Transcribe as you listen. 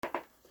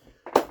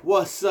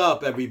What's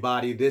up,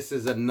 everybody? This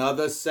is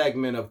another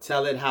segment of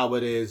Tell It How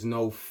It Is,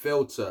 No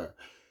Filter,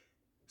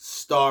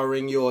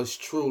 starring yours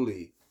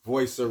truly,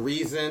 Voice of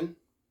Reason,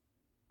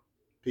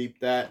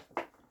 peep that,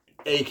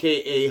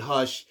 aka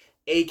Hush,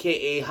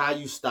 aka How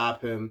You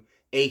Stop Him,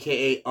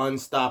 aka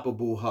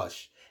Unstoppable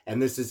Hush.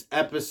 And this is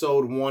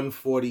episode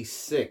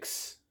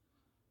 146.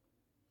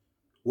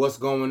 What's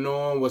going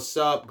on? What's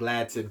up?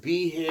 Glad to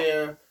be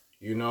here.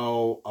 You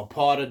know, a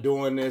part of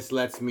doing this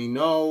lets me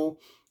know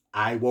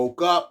I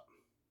woke up,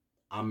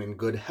 I'm in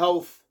good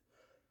health.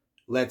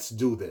 Let's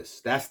do this.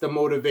 That's the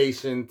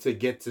motivation to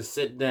get to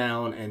sit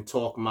down and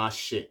talk my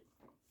shit.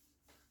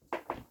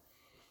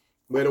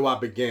 Where do I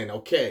begin?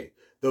 Okay,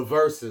 the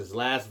verses.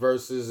 Last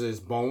verses is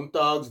Bone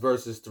Thugs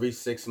versus 3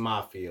 6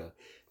 Mafia.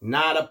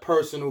 Not a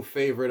personal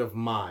favorite of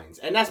mine.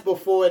 And that's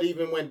before it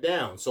even went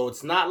down. So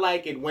it's not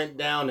like it went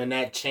down and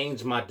that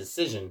changed my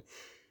decision.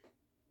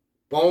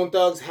 Bone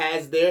Thugs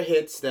has their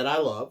hits that I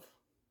love.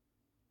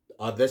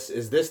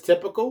 Is this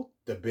typical?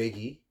 The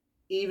Biggie,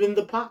 even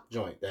the Pac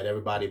joint that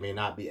everybody may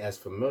not be as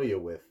familiar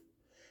with.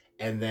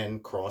 And then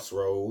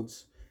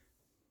Crossroads.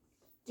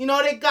 You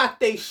know, they got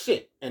their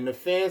shit. And the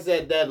fans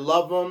that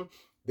love them,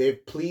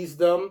 they've pleased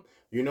them.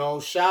 You know,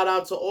 shout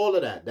out to all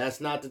of that.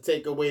 That's not to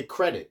take away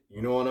credit.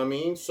 You know what I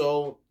mean?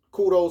 So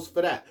kudos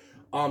for that.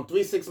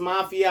 3 6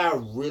 Mafia,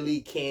 I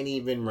really can't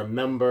even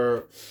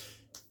remember.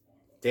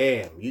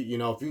 Damn, you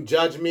know, if you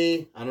judge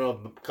me, I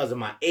don't know, because of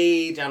my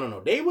age, I don't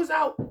know. They was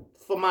out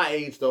for my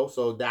age, though,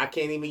 so I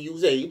can't even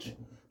use age.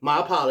 My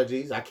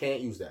apologies, I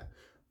can't use that.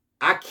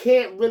 I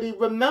can't really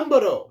remember,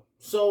 though.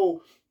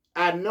 So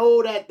I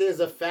know that there's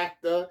a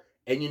factor,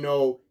 and, you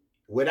know,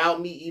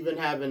 without me even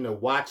having to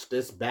watch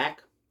this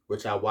back,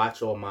 which I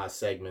watch all my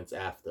segments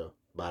after,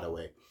 by the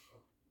way.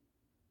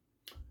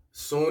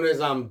 Soon as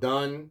I'm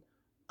done,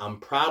 I'm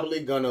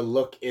probably going to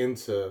look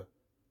into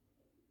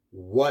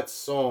what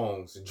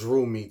songs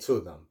drew me to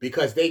them,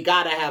 because they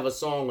gotta have a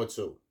song or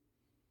two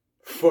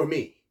for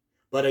me.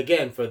 But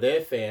again, for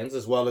their fans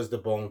as well as the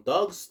Bone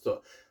Thugs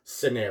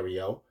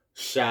scenario,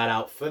 shout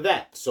out for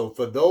that. So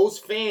for those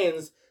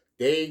fans,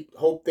 they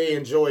hope they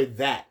enjoyed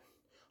that.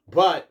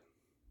 But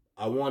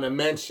I want to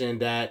mention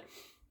that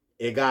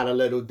it got a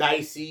little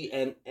dicey,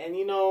 and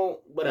you know,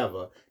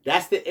 whatever.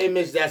 That's the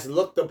image that's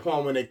looked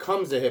upon when it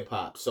comes to hip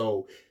hop.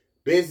 So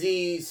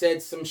Busy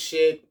said some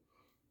shit.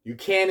 You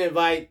can't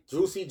invite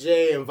Juicy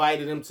J,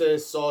 invited him to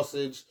his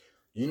sausage.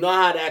 You know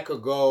how that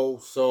could go.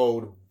 So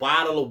the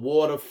bottle of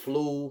water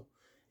flew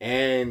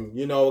and,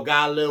 you know,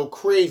 got a little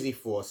crazy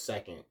for a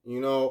second.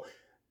 You know,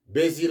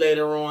 Busy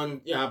later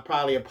on, you know,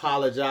 probably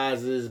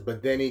apologizes,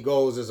 but then he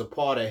goes as a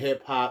part of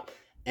hip hop.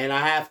 And I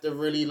have to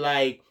really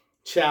like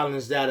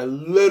challenge that a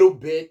little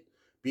bit,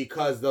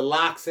 because the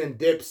Locks and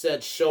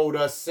Dipset showed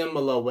us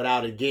similar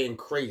without it getting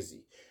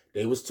crazy.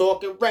 They was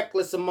talking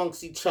reckless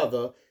amongst each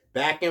other,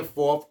 back and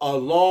forth,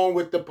 along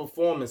with the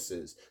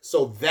performances.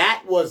 So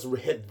that was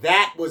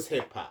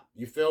hip hop.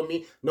 You feel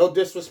me? No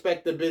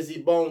disrespect to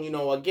Busy Bone. You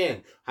know,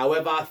 again,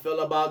 however I feel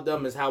about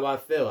them is how I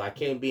feel. I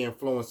can't be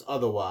influenced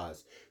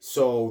otherwise.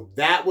 So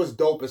that was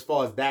dope as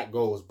far as that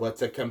goes. But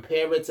to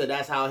compare it to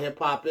that's how hip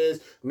hop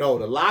is, no,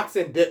 the Locks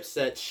and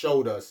Dipset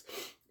showed us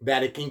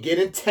that it can get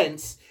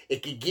intense,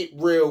 it can get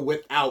real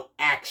without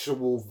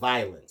actual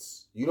violence.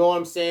 You know what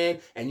I'm saying?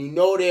 And you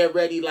know they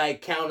already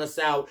like count us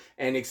out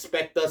and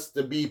expect us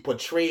to be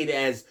portrayed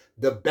as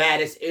the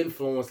baddest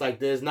influence. Like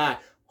there's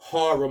not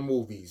horror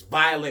movies,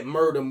 violent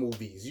murder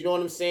movies. You know what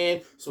I'm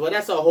saying? So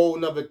that's a whole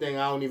nother thing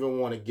I don't even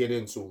want to get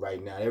into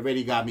right now. It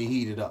already got me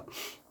heated up.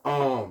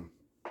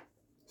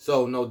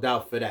 So no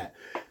doubt for that.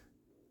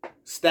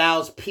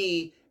 Styles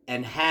P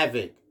and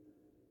Havoc,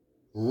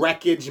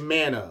 Wreckage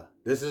Manor.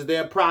 This is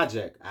their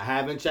project. I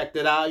haven't checked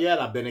it out yet.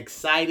 I've been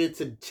excited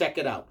to check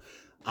it out.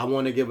 I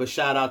want to give a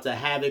shout out to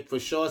Havoc for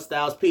sure.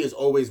 Styles P is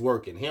always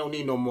working. He don't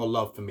need no more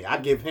love from me. I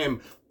give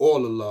him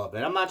all the love.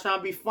 And I'm not trying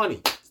to be funny.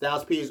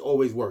 Styles P is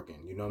always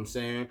working. You know what I'm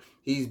saying?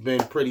 He's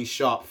been pretty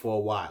sharp for a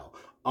while.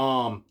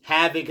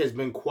 Havoc has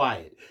been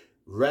quiet.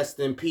 Rest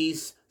in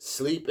peace.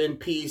 Sleep in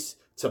peace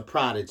to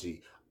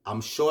Prodigy.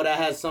 I'm sure that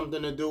has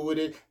something to do with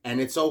it.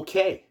 And it's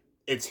okay.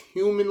 It's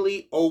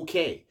humanly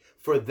okay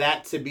for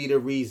that to be the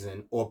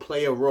reason or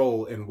play a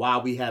role in why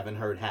we haven't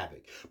heard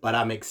Havoc. But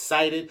I'm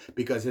excited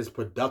because his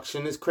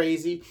production is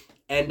crazy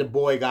and the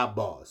boy got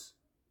bars.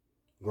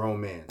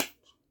 Grown man,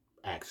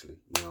 actually,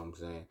 you know what I'm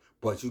saying?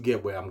 But you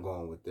get where I'm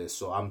going with this.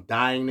 So I'm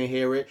dying to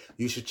hear it.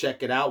 You should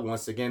check it out.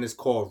 Once again, it's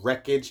called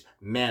Wreckage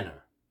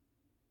Manor.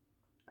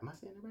 Am I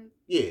saying it right?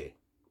 Yeah.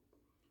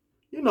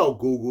 You know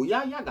Google.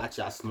 Y'all got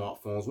y'all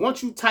smartphones.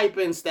 Once you type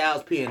in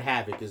Styles P and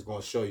Havoc, it's going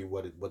to show you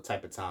what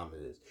type of time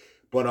it is.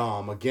 But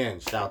again,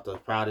 shout to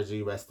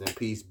Prodigy, rest in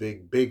peace.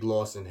 Big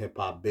loss in hip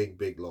hop,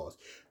 big loss.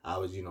 I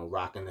was, you know,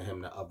 rocking to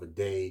him the other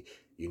day.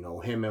 You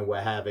know, him and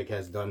what Havoc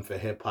has done for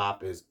hip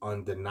hop is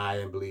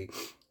undeniably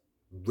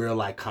real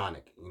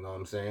iconic. You know what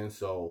I'm saying?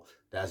 So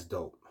that's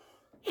dope.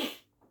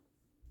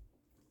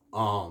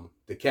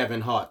 The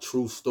Kevin Hart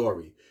True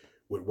Story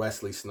with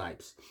Wesley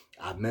Snipes.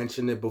 I've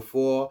mentioned it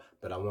before,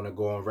 but I want to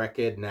go on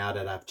record now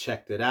that I've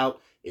checked it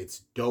out. It's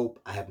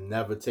dope. I have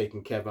never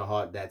taken Kevin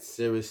Hart that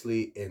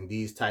seriously in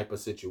these type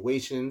of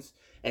situations,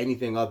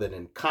 anything other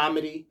than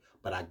comedy,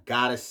 but I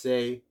gotta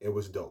say, it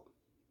was dope.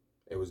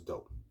 It was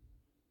dope.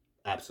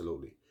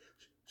 Absolutely.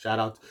 Shout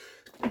out.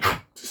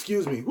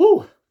 Excuse me.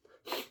 Woo.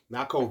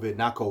 Not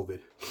COVID.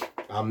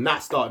 I'm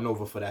not starting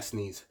over for that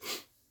sneeze.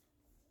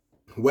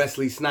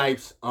 Wesley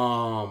Snipes,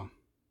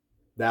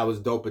 that was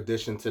dope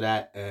addition to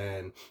that,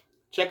 and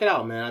check it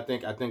out, man. I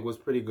think it was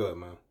pretty good,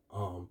 man.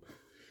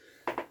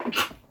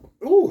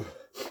 Ooh,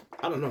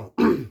 I don't know.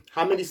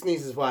 How many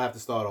sneezes before I have to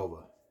start over?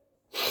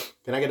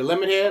 Can I get a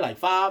limit here? Like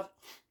 5?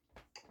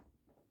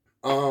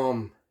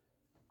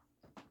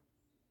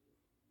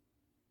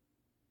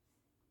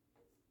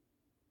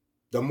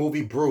 The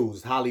movie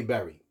Bruised, Halle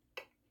Berry.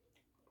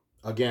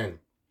 Again,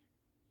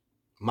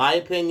 my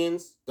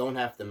opinions don't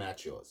have to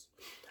match yours.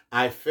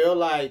 I feel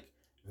like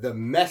the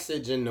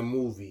message in the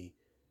movie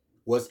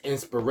was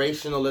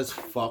inspirational as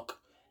fuck,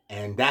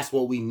 and that's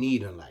what we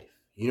need in life.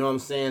 You know what I'm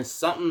saying?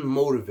 Something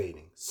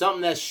motivating.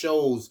 Something that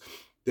shows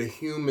the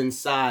human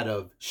side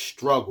of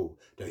struggle,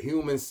 the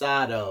human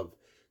side of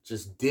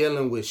just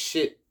dealing with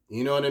shit,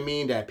 you know what I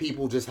mean? That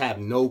people just have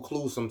no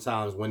clue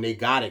sometimes when they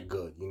got it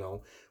good, you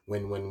know?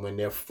 When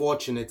they're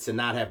fortunate to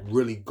not have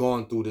really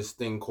gone through this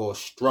thing called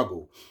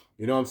struggle.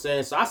 You know what I'm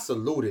saying? So I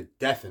salute it,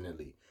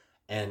 definitely.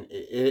 And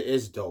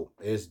it's dope.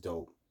 It's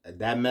dope.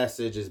 That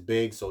message is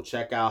big, so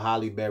check out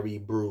Halle Berry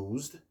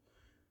Bruised.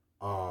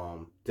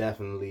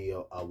 Definitely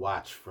a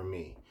watch for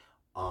me.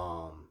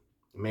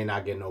 May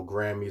not get no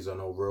Grammys or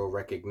no real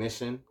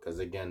recognition, because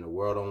again, the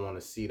world don't want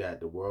to see that.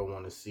 The world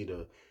want to see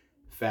the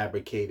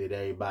fabricated,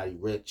 everybody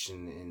rich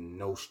and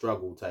no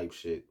struggle type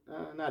shit.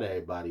 Not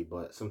everybody,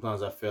 but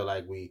sometimes I feel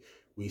like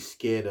we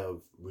scared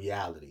of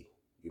reality,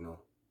 you know.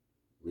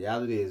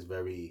 Reality is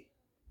very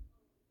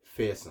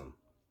fearsome.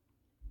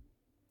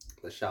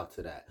 Let's shout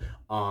to that.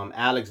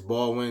 Alex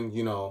Baldwin,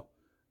 you know,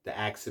 the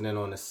accident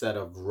on the set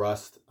of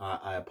Rust.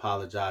 I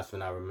apologize for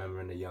not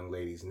remembering the young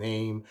lady's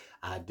name.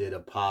 I did a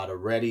pod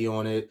already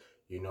on it,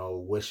 you know,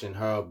 wishing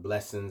her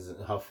blessings,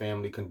 her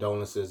family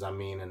condolences. I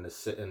mean, and the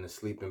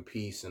sleep in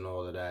peace and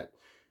all of that.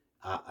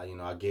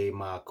 I gave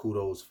my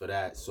kudos for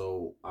that.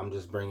 So I'm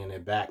just bringing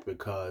it back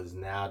because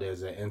now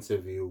there's an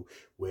interview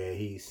where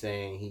he's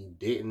saying he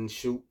didn't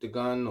shoot the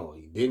gun or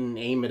he didn't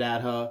aim it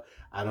at her.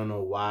 I don't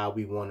know why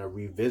we want to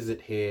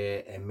revisit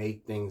here and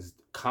make things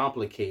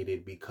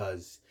complicated,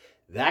 because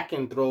that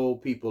can throw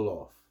people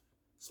off,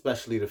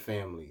 especially the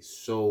families.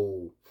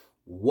 So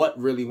what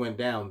really went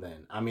down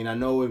then? I mean, I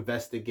know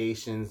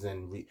investigations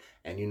and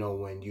you know,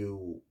 when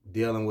you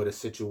dealing with a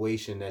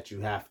situation that you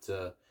have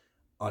to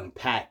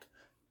unpack,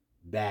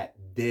 that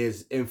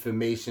there's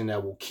information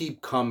that will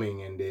keep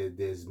coming, and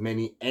there's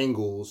many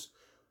angles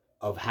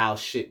of how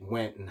shit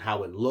went and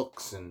how it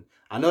looks. And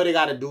I know they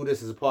got to do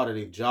this as a part of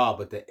their job,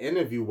 but the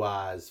interview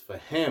wise for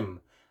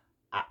him,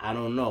 I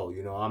don't know.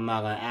 You know, I'm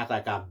not going to act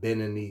like I've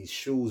been in these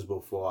shoes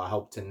before. I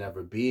hope to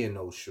never be in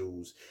those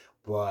shoes.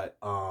 But,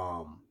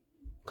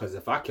 because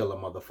if I kill a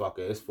motherfucker,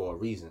 it's for a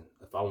reason.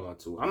 If I want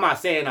to. I'm not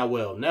saying I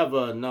will.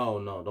 Never.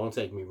 No. Don't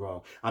take me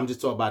wrong. I'm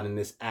just talking about in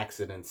this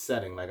accident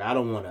setting. Like, I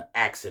don't want to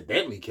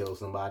accidentally kill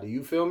somebody.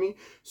 You feel me?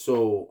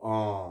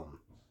 So,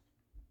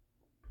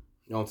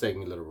 don't take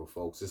me literal,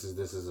 folks. This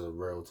is a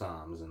real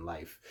times in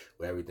life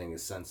where everything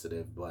is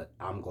sensitive. But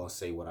I'm gonna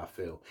say what I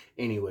feel.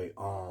 Anyway,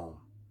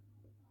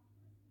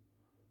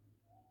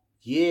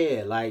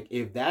 yeah, like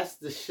if that's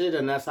the shit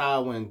and that's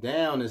how it went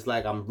down, it's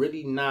like I'm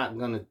really not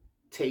gonna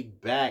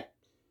take back,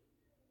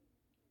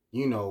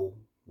 you know,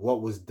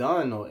 what was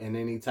done or in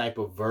any type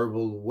of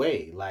verbal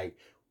way. Like,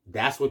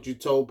 that's what you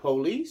told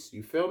police.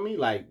 You feel me?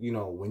 Like, you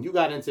know, when you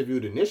got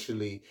interviewed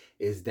initially,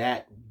 is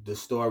that the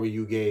story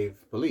you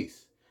gave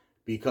police?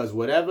 Because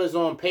whatever's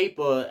on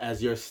paper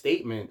as your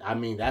statement, I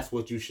mean, that's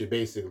what you should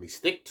basically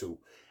stick to.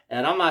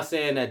 And I'm not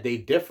saying that they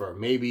differ.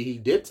 Maybe he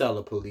did tell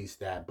the police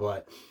that,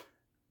 but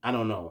I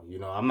don't know. You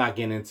know, I'm not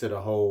getting into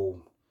the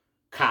whole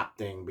cop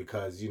thing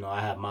because, you know,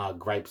 I have my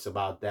gripes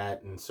about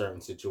that in certain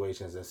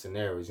situations and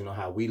scenarios. You know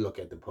how we look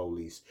at the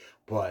police.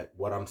 But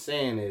what I'm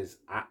saying is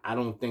I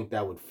don't think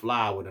that would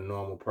fly with a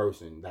normal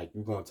person. Like,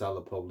 you're going to tell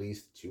the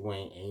police that you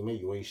ain't aim it,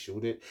 you ain't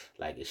shoot it.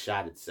 Like, it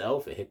shot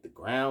itself, it hit the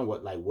ground.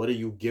 What are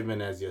you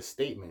giving as your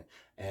statement?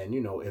 And,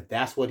 you know, if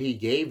that's what he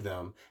gave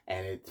them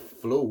and it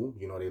flew,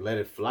 you know, they let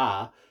it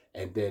fly,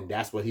 and then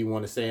that's what he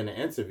want to say in the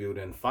interview,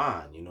 then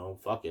fine, you know,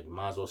 fuck it.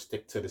 Might as well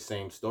stick to the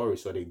same story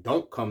so they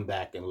don't come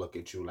back and look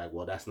at you like,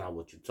 well, that's not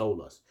what you told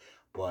us.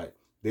 But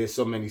there's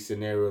so many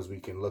scenarios we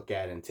can look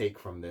at and take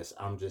from this.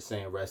 I'm just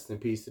saying rest in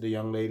peace to the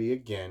young lady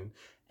again.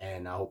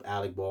 And I hope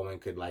Alec Baldwin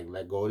could, like,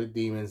 let go of the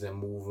demons and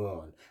move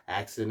on.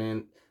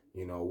 Accident,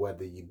 you know,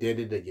 whether you did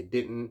it or you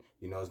didn't,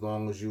 you know, as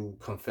long as you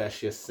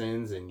confess your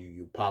sins and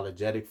you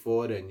apologetic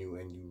for it and you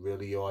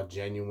really are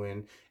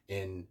genuine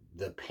in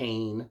the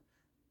pain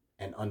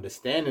and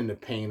understanding the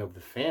pain of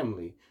the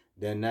family,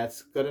 then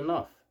that's good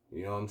enough.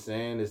 You know what I'm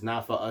saying? It's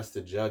not for us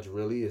to judge,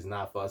 really. It's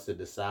not for us to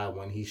decide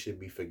when he should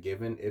be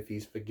forgiven, if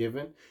he's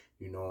forgiven.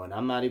 And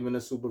I'm not even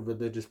a super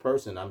religious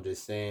person. I'm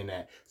just saying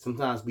that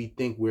sometimes we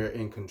think we're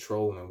in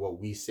control and what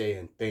we say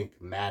and think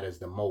matters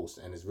the most,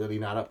 and it's really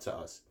not up to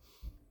us.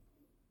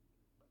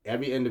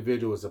 Every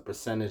individual is a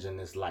percentage in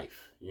this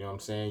life. You know what I'm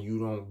saying? You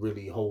don't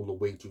really hold the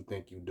weight you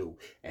think you do.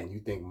 And you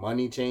think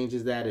money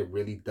changes that? It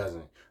really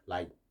doesn't.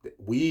 Like,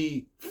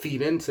 we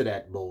feed into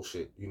that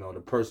bullshit.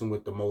 The person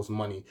with the most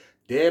money,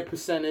 their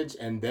percentage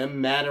and them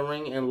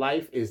mattering in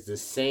life is the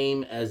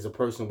same as the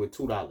person with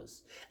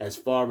 $2. As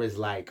far as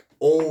like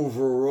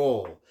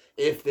overall,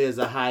 if there's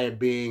a higher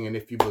being and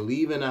if you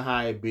believe in a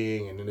higher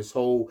being and in this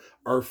whole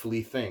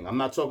earthly thing. I'm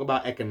not talking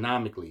about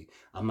economically.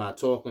 I'm not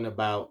talking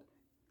about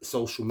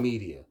social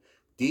media.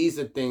 These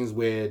are things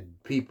where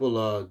people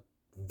are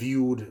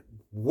viewed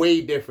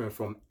way different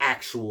from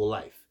actual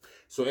life.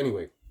 So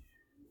anyway,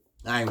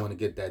 I ain't want to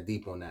get that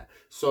deep on that.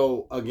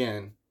 So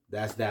again,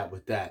 that's that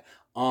with that.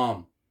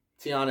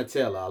 Teyana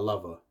Taylor, I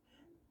love her.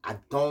 I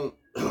don't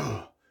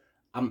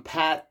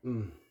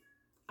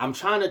I'm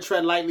trying to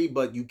tread lightly,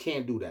 but you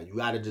can't do that. You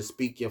got to just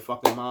speak your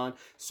fucking mind.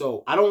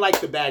 So I don't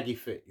like the baggy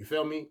fit. You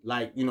feel me?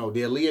 Like, the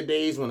Aaliyah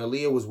days when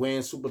Aaliyah was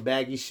wearing super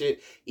baggy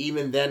shit.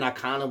 Even then, I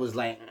kind of was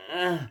like,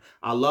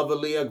 I love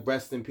Aaliyah.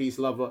 Rest in peace,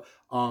 love her.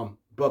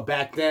 But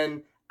back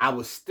then, I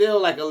was still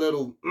like a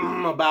little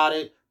about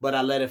it, but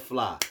I let it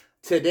fly.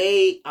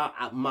 Today,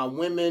 my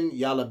women,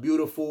 y'all are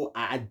beautiful.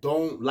 I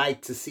don't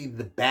like to see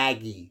the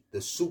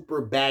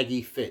super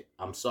baggy fit.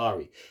 I'm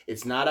sorry.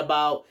 It's not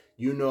about,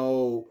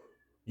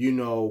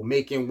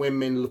 making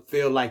women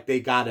feel like they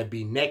gotta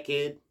be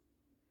naked,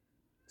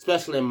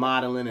 especially in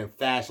modeling and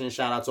fashion.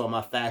 Shout out to all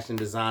my fashion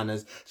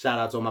designers. Shout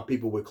out to all my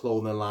people with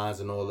clothing lines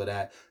and all of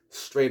that.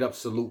 Straight up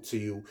salute to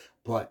you.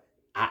 But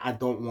I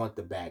don't want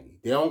the baggy.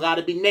 They don't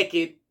gotta be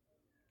naked.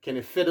 Can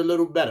it fit a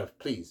little better,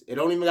 please? It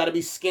don't even gotta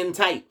be skin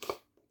tight.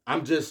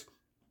 I'm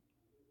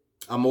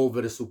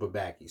over the super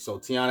baggy. So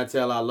Teyana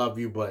Taylor, I love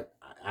you, but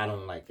I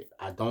don't like it.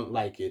 I don't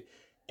like it.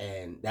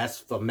 And that's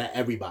for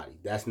everybody.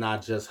 That's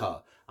not just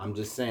her. I'm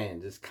just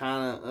saying, just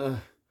kind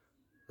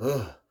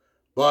of,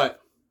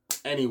 But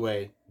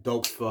anyway,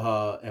 dope for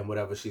her and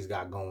whatever she's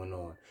got going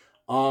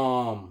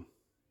on.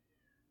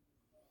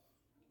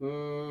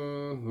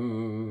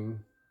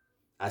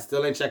 I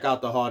still ain't check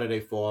out the Harder They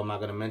Fall. I'm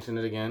not gonna mention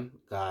it again.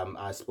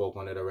 I spoke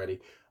on it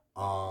already.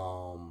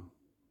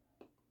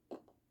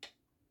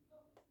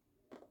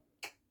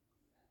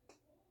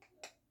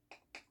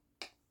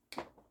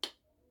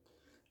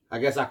 I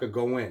guess I could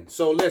go in.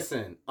 So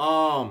listen,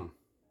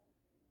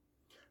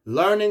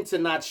 learning to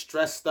not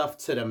stress stuff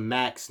to the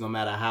max no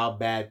matter how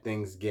bad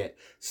things get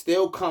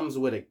still comes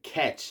with a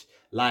catch.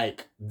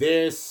 Like,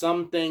 there's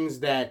some things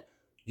that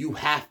you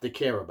have to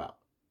care about.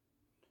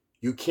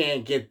 You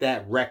can't get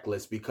that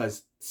reckless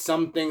because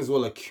some things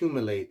will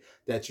accumulate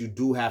that you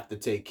do have to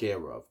take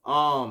care of.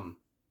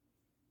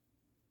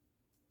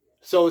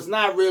 So it's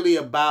not really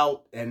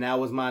about, and that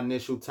was my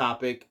initial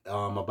topic,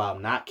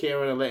 about not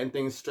caring and letting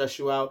things stress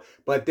you out,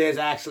 but there's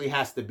actually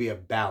has to be a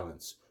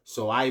balance.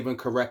 So I even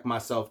correct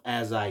myself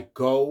as I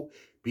go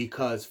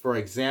because, for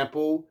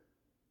example,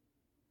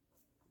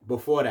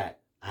 before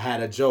that, I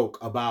had a joke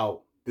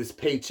about this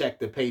paycheck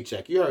to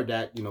paycheck. You heard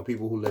that,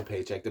 people who live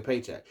paycheck to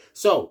paycheck.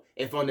 So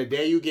if on the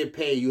day you get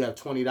paid, you have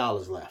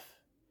 $20 left,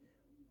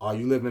 are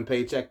you living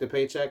paycheck to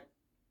paycheck?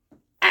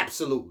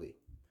 Absolutely.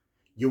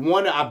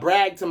 I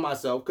brag to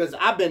myself because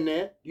I've been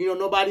there.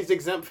 Nobody's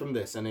exempt from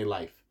this in their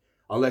life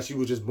unless you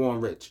were just born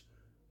rich.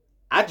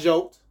 I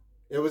joked.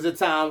 It was a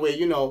time where,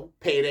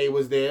 payday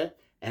was there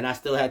and I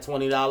still had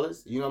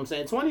 $20. You know what I'm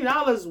saying?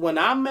 $20 when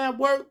I'm at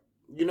work,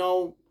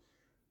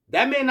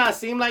 that may not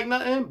seem like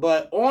nothing,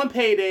 but on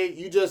payday,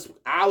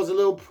 I was a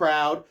little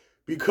proud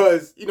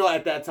because,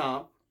 at that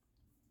time,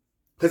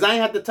 because I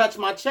ain't had to touch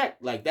my check.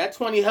 Like, that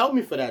 20 helped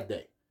me for that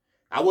day.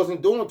 I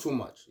wasn't doing too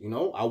much,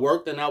 I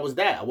worked and I was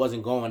that. I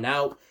wasn't going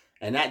out,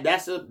 and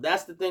that's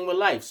the thing with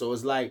life. So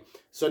it's like,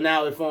 so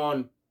now if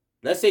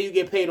let's say you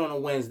get paid on a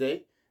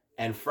Wednesday,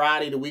 and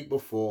Friday the week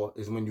before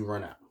is when you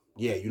run out.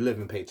 Yeah, you live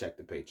in paycheck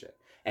to paycheck,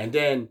 and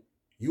then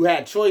you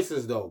had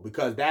choices though,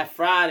 because that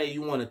Friday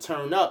you want to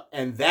turn up,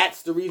 and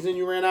that's the reason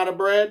you ran out of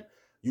bread.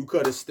 You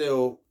could have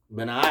still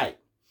been alright,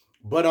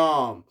 but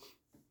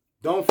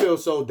don't feel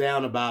so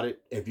down about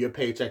it if you're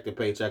paycheck to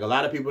paycheck. A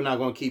lot of people are not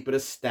gonna keep it a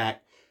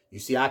stack. You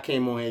see, I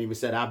came on here and even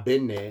said I've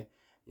been there,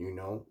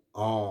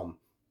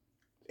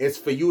 It's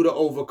for you to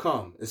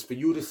overcome. It's for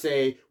you to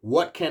say,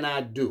 what can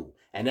I do?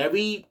 And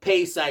every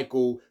pay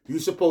cycle, you're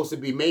supposed to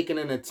be making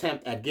an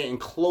attempt at getting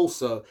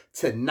closer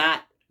to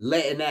not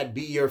letting that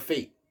be your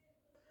fate.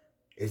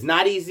 It's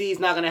not easy.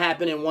 It's not going to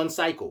happen in one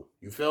cycle.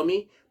 You feel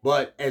me?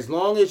 But as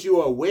long as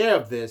you're aware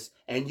of this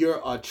and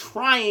you're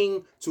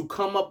trying to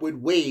come up with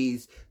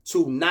ways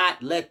to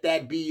not let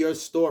that be your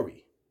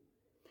story.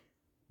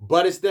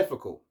 But it's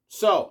difficult.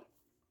 So,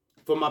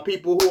 for my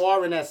people who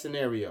are in that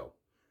scenario,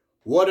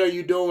 what are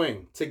you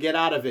doing to get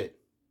out of it?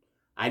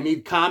 I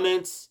need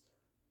comments.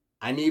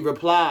 I need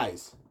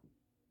replies.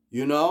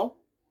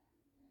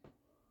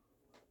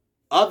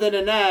 Other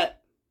than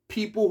that,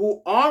 people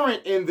who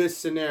aren't in this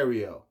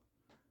scenario,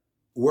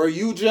 were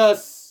you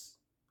just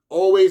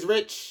always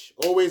rich,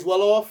 always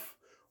well off,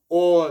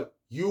 or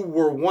you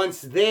were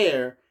once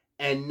there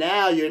and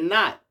now you're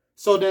not?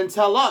 So then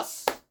tell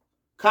us,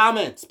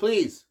 comments,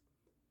 please.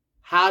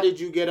 How did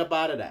you get up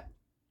out of that?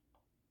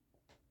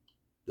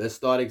 Let's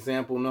start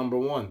example number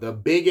 1. The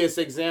biggest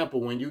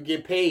example, when you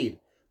get paid,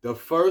 the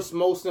first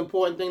most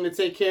important thing to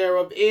take care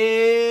of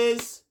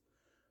is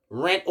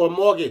rent or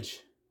mortgage.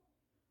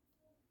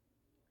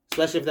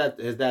 Especially if that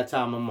is that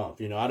time of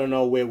month. I don't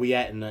know where we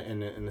at in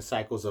the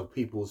cycles of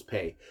people's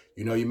pay.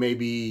 You may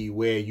be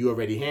where you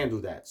already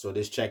handled that. So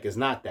this check is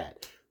not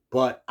that.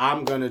 But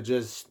I'm going to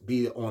just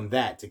be on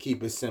that to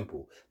keep it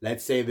simple.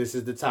 Let's say this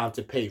is the time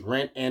to pay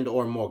rent and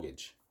or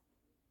mortgage.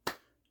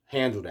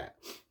 Handle that.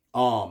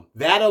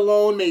 That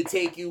alone may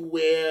take you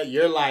where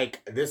you're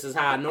like, this is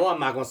how I know I'm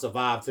not going to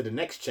survive to the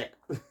next check.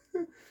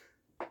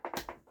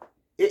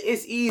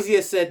 It's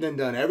easier said than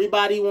done.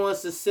 Everybody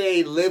wants to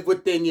say live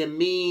within your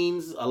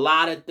means. A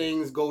lot of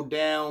things go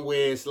down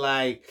where it's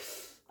like,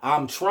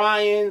 I'm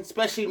trying,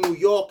 especially New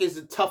York is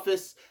the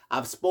toughest.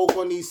 I've spoke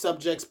on these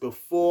subjects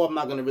before. I'm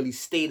not going to really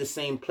stay the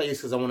same place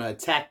because I want to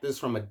attack this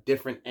from a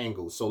different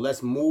angle. So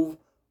let's move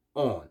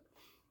on.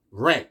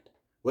 Rent.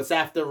 What's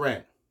after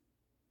rent?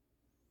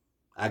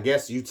 I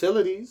guess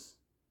utilities.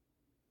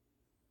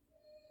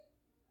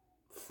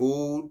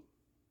 Food.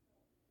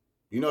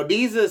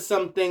 These are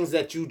some things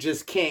that you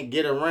just can't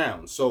get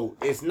around. So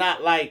it's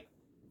not like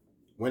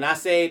when I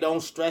say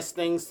don't stress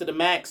things to the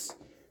max,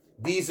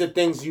 these are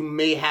things you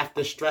may have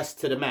to stress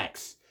to the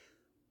max.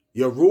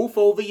 Your roof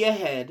over your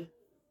head,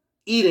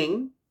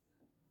 eating,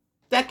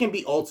 that can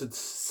be altered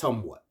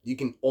somewhat. You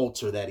can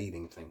alter that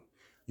eating thing.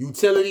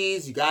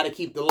 Utilities, you got to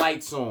keep the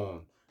lights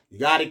on. You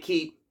got to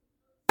keep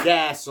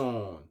gas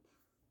on,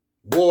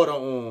 water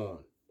on,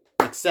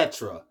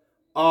 etc.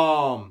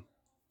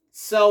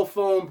 Cell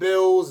phone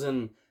bills,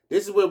 and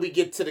this is where we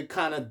get to the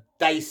kind of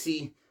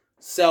dicey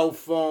cell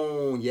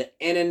phone, your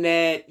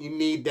internet, you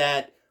need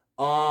that,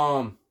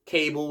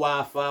 cable,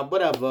 Wi-Fi,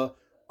 whatever.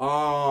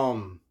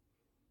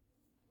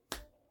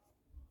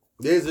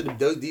 These are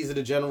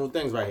the general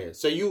things right here.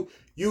 So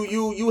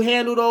you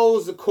handle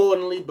those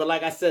accordingly, but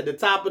like I said, the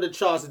top of the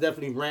charts is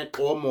definitely rent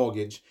or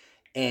mortgage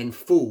and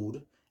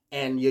food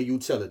and your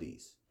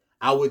utilities.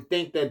 I would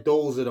think that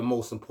those are the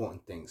most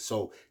important things.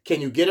 So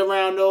can you get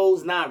around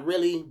those? Not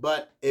really,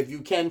 but if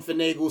you can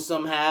finagle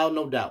somehow,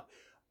 no doubt.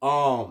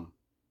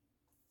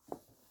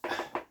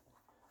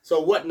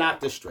 So what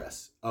not to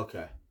stress?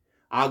 Okay,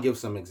 I'll give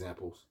some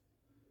examples.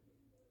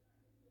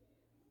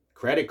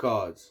 Credit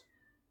cards.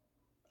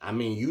 I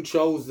mean, you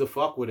chose to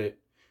fuck with it,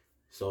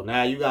 so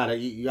now you gotta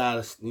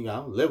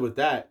live with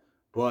that.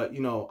 But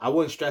I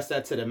wouldn't stress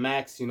that to the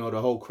max. The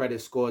whole credit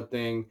score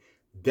thing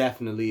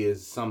definitely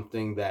is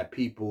something that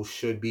people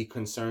should be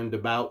concerned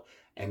about,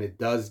 and it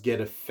does get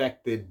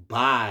affected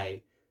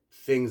by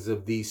things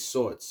of these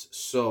sorts.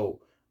 So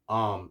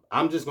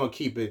I'm just gonna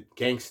keep it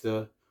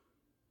gangster,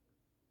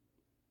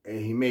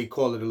 and he may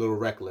call it a little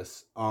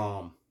reckless.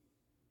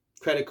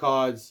 Credit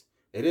cards,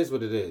 it is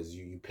what it is.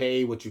 You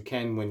pay what you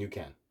can when you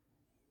can.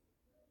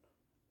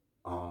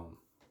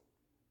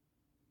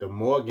 The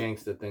more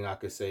gangster thing I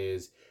could say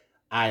is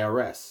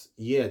IRS.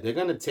 Yeah, they're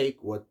gonna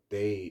take what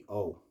they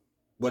owe.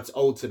 What's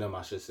owed to them,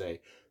 I should say.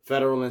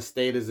 Federal and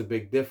state is a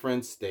big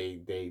difference.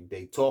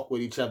 They talk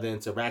with each other,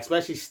 interact.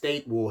 Especially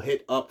state will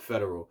hit up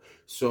federal.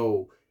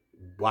 So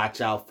watch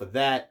out for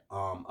that.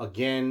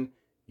 Again,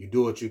 you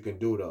do what you can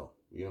do though.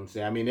 You know what I'm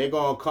saying? I mean, they're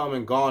gonna come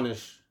and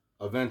garnish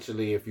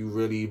eventually if you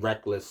really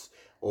reckless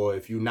or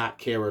if you not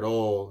care at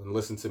all and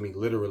listen to me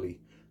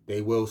literally.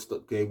 They will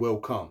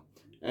come.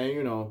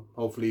 And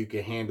hopefully you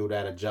can handle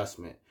that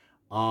adjustment.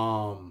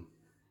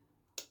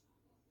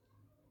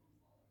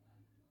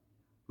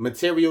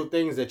 Material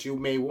things that you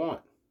may want.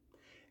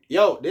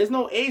 Yo, there's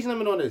no age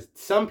limit on this.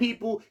 Some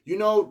people,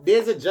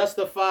 there's a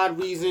justified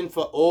reason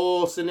for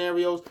all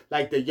scenarios.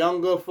 Like the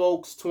younger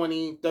folks,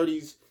 20s,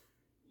 30s,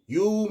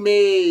 you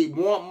may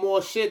want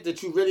more shit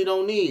that you really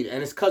don't need.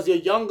 And it's because you're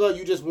younger,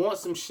 you just want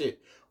some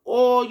shit.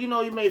 Or, you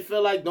may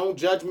feel like, don't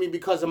judge me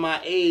because of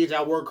my age.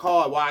 I work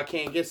hard. Why I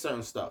can't get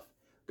certain stuff.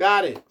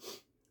 Got it.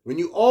 When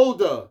you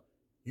older,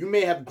 you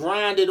may have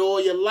grinded all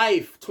your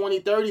life,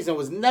 20s, 30s, and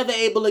was never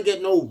able to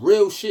get no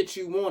real shit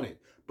you wanted.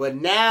 But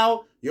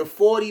now you're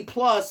 40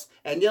 plus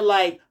and you're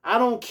like, I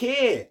don't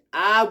care.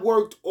 I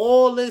worked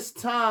all this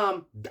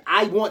time.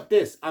 I want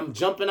this. I'm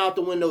jumping out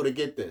the window to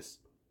get this.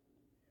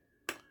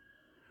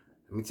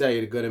 Let me tell you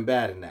the good and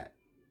bad in that.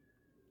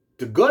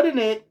 The good in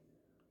it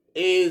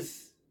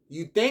is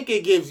you think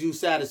it gives you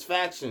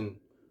satisfaction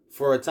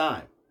for a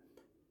time.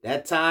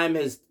 That time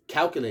is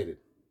calculated.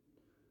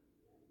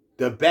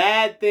 The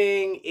bad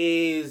thing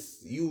is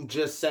you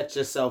just set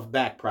yourself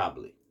back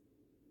probably.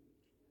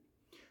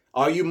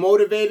 Are you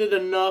motivated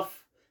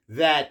enough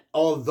that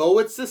although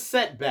it's a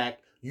setback,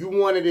 you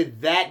wanted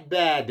it that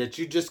bad that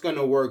you're just going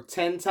to work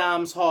 10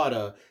 times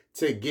harder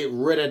to get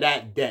rid of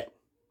that debt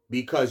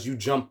because you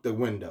jumped the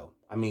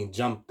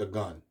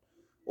gun.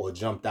 or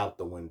jumped out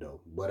the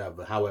window,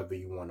 whatever, however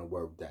you want to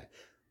word that.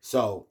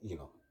 So,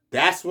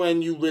 that's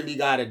when you really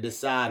got to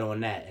decide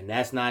on that, and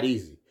that's not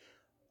easy.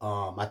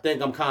 I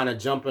think I'm kind of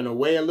jumping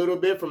away a little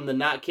bit from the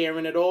not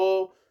caring at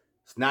all.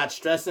 It's not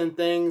stressing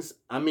things.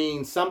 I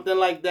mean, something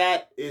like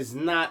that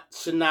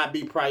should not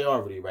be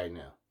priority right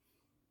now.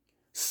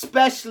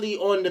 Especially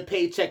on the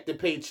paycheck to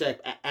paycheck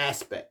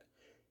aspect.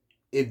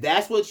 If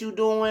that's what you're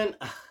doing,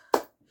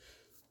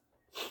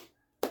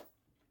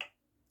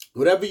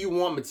 whatever you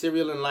want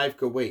material in life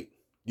could wait.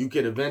 You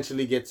could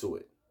eventually get to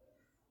it.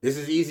 This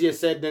is easier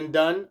said than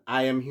done.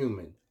 I am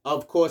human.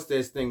 Of course,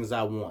 there's things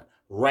I want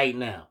right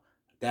now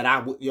that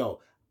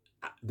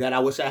that I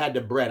wish I had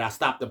the bread. I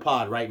stop the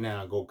pod right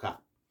now and go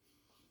cop.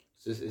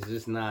 It's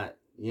just not,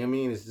 you know what I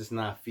mean? It's just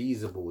not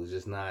feasible.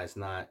 It's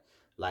not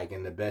like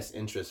in the best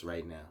interest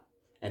right now.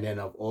 And then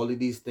of all of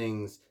these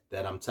things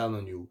that I'm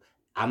telling you,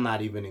 I'm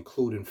not even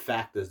including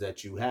factors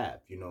that you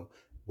have,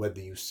 whether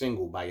you're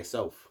single by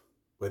yourself,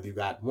 whether you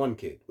got one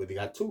kid, whether you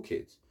got two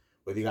kids,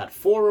 whether you got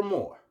four or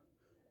more,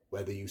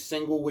 whether you're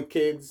single with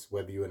kids,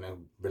 whether you're in a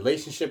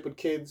relationship with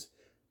kids,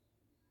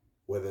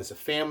 whether it's a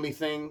family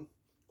thing,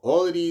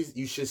 all of these,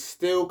 you should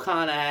still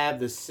kind of have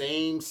the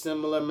same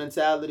similar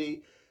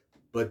mentality,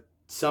 but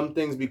some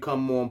things become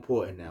more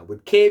important now.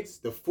 With kids,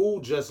 the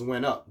food just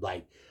went up.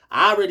 Like,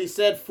 I already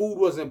said food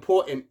was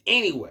important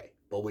anyway,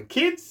 but with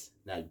kids,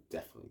 now you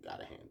definitely got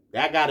to handle.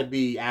 That got to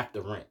be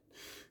after rent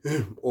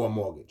or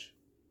mortgage.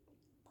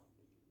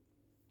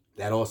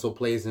 That also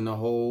plays in the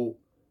whole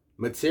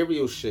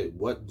material shit.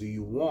 What do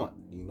you want?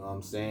 You know what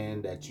I'm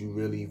saying? That you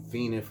really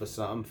fiending for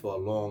something for a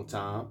long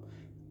time,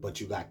 but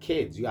you got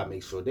kids. You got to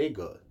make sure they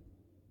good.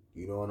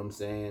 You know what I'm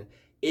saying?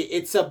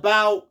 It's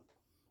about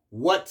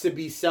what to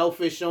be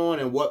selfish on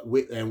and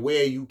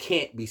where you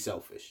can't be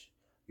selfish.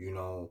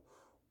 You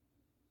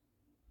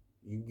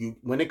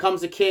when it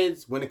comes to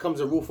kids, when it comes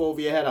to roof over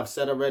your head, I've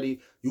said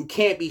already, you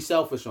can't be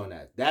selfish on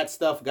that. That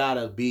stuff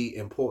gotta be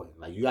important.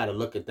 Like, you gotta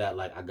look at that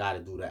like, I gotta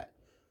do that.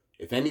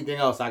 If anything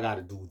else, I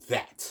gotta do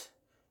that.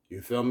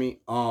 You feel me?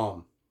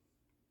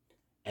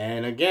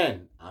 And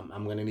again,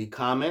 I'm gonna need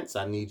comments.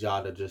 I need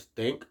y'all to just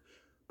think,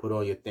 put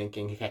on your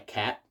thinking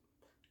cap,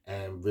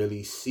 and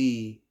really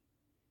see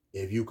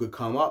if you could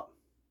come up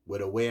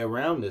with a way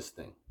around this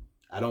thing.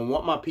 I don't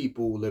want my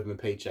people living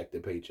paycheck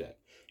to paycheck.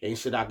 Ain't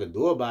shit I could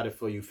do about it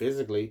for you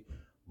physically,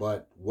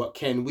 but what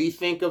can we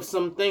think of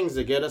some things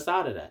to get us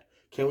out of that?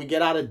 Can we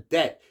get out of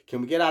debt?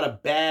 Can we get out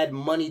of bad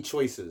money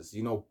choices?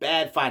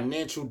 Bad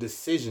financial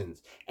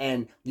decisions.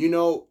 And,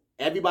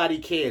 everybody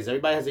cares.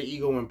 Everybody has an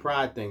ego and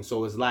pride thing.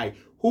 So it's like,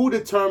 who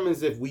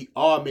determines if we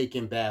are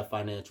making bad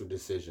financial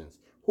decisions?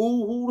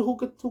 Who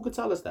could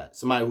tell us that?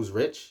 Somebody who's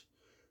rich?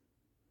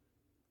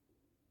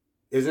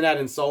 Isn't that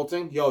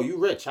insulting? Yo, you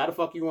rich. How the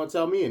fuck you want to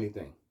tell me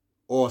anything?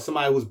 Or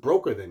somebody who's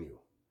broker than you.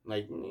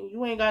 Like,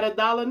 you ain't got a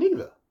dollar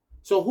neither.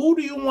 So who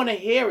do you want to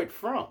hear it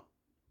from?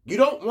 You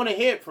don't want to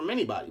hear it from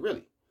anybody,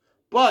 really.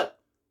 But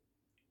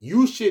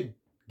you should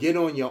get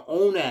on your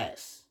own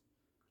ass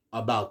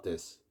about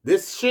this.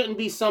 This shouldn't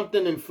be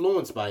something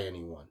influenced by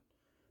anyone.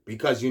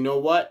 Because you know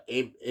what?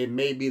 It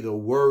may be the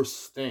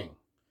worst thing.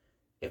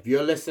 If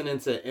you're listening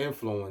to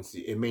influence,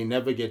 it may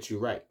never get you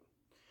right.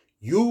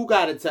 You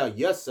got to tell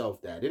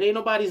yourself that. It ain't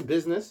nobody's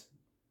business.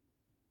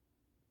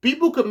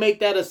 People could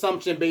make that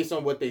assumption based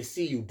on what they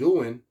see you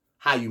doing,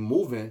 how you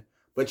moving,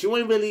 but you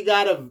ain't really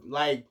got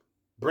to,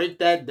 break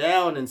that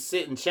down and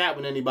sit and chat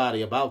with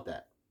anybody about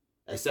that,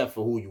 except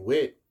for who you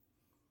with,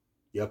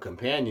 your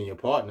companion, your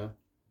partner.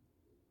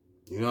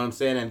 You know what I'm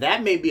saying? And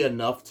that may be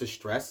enough to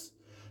stress.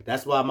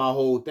 That's why my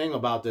whole thing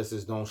about this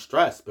is don't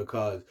stress,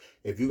 because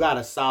if you got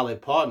a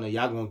solid partner,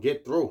 y'all going to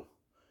get through.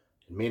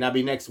 It may not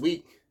be next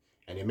week,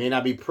 and it may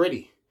not be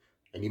pretty,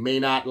 and you may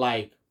not,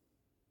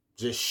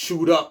 just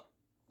shoot up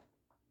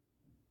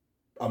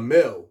a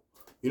mill.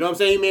 You know what I'm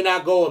saying? You may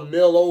not go a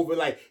mill over.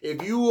 Like,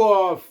 if you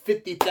are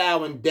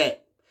 50,000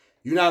 debt,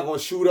 you're not going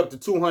to shoot up to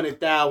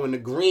 200,000 in the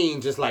green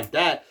just like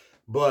that.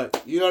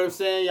 But, you know what I'm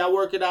saying? Y'all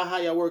work it out how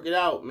y'all work it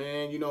out,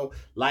 man.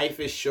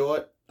 Life is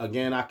short.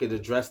 Again, I could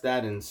address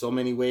that in so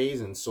many ways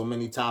and so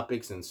many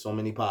topics and so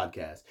many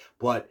podcasts.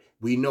 But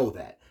we know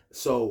that.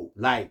 So,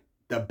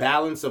 the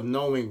balance of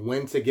knowing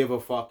when to give a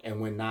fuck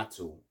and when not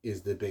to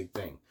is the big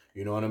thing.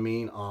 You know what I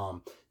mean?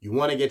 You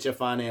want to get your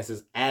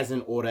finances as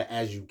in order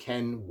as you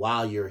can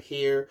while you're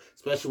here,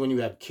 especially when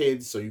you have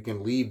kids, so you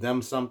can leave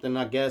them something,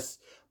 I guess.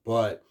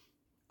 But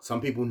some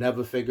people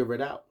never figure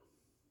it out.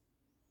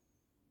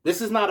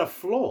 This is not a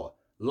flaw.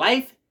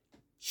 Life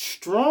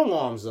strong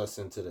arms us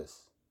into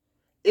this.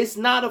 It's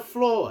not a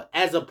flaw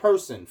as a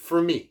person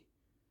for me.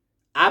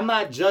 I'm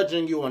not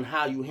judging you on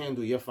how you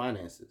handle your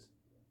finances.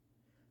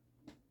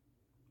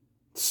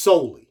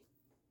 Solely.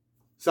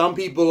 Some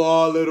people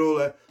are a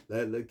little,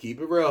 let's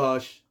keep it real,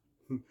 hush.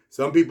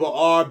 Some people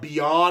are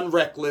beyond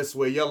reckless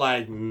where you're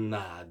like,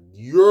 nah,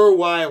 you're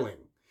wilding.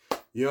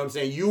 You know what I'm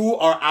saying? You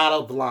are out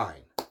of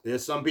line.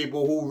 There's some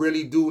people who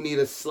really do need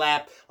a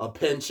slap, a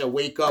pinch, a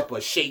wake up, a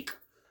shake.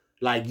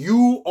 Like,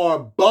 you are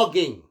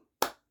bugging.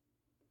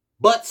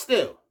 But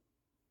still,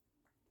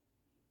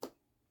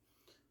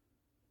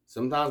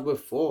 Sometimes we're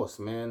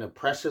forced, man. The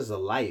pressures of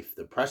life,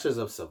 the pressures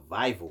of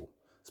survival,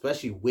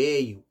 especially where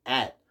you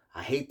at.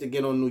 I hate to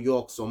get on New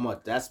York so much.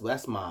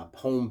 That's my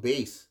home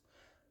base.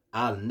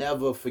 I'll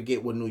never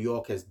forget what New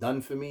York has done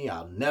for me.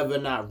 I'll never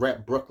not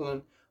rep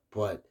Brooklyn.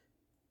 But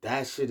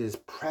that shit is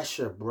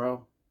pressure,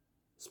 bro.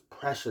 It's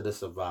pressure to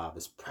survive.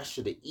 It's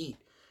pressure to eat.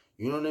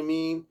 You know what I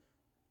mean?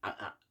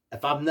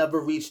 If I've never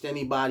reached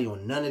anybody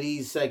on none of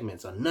these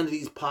segments, on none of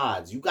these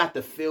pods, you got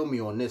to feel me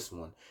on this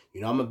one.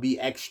 You know, I'm going to be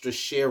extra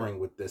sharing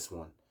with this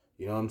one.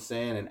 You know what I'm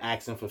saying? And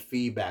asking for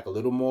feedback a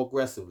little more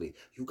aggressively.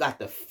 You got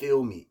to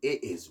feel me.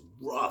 It is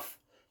rough.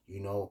 You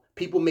know,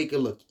 people make it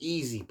look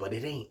easy, but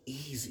it ain't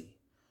easy.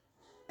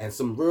 And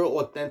some real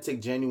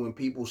authentic, genuine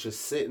people should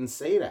sit and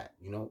say that,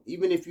 you know,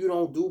 even if you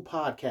don't do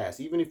podcasts,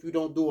 even if you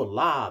don't do a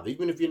live,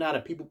 even if you're not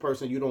a people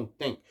person, you don't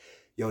think,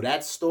 yo,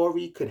 that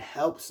story could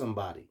help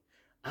somebody.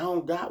 I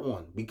don't got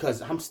one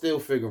because I'm still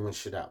figuring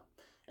shit out.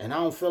 And I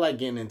don't feel like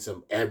getting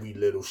into every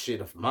little shit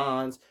of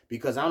mine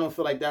because I don't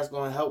feel like that's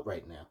going to help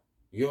right now.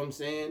 You know what I'm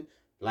saying?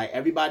 Like,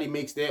 everybody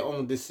makes their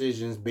own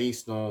decisions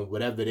based on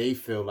whatever they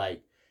feel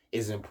like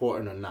is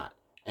important or not.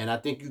 And I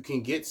think you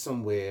can get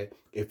somewhere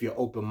if you're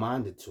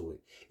open-minded to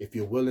it, if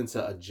you're willing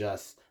to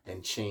adjust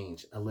and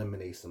change,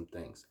 eliminate some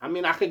things. I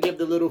mean, I could give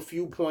the little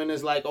few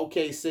pointers like,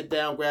 okay, sit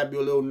down, grab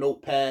your little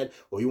notepad,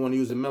 or you want to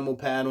use a memo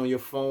pad on your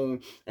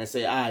phone and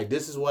say, all right,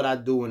 this is what I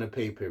do in a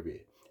pay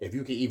period. If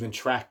you can even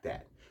track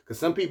that. Because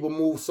some people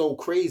move so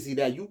crazy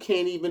that you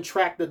can't even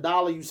track the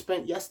dollar you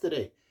spent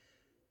yesterday.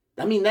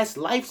 I mean, that's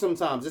life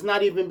sometimes. It's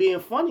not even being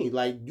funny.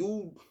 Like,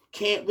 you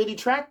can't really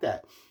track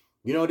that.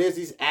 You know, there's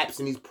these apps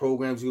and these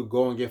programs you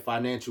go and get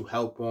financial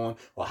help on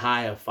or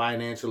hire a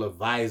financial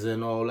advisor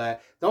and all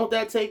that. Don't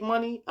that take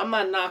money? I'm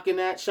not knocking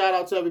that. Shout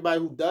out to everybody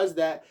who does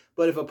that.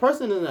 But if a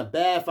person is in a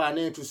bad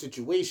financial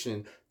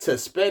situation to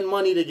spend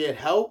money to get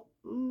help,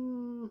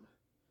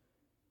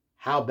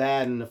 how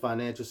bad in the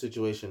financial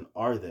situation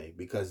are they?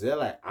 Because they're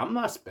like, I'm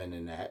not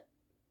spending that.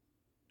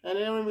 And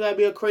it don't even got to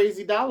be a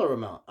crazy dollar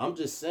amount. I'm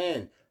just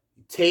saying,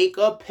 take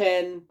a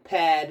pen,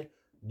 pad,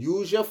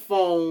 use your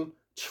phone,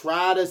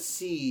 try to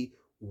see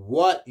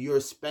what you're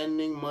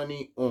spending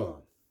money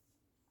on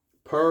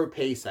per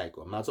pay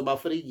cycle. I'm not talking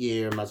about for the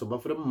year. I'm not talking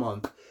about for the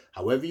month.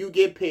 However you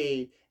get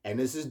paid, and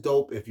this is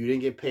dope if you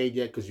didn't get paid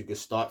yet because you can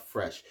start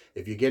fresh.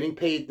 If you're getting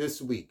paid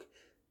this week,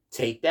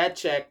 take that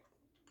check,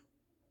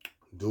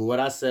 do what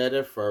I said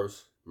at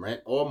first,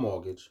 rent or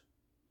mortgage,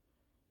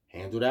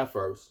 handle that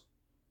first.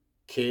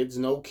 Kids,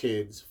 no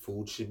kids,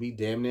 food should be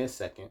damn near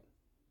second.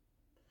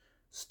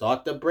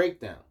 Start the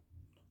breakdown.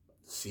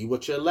 See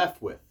what you're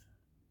left with.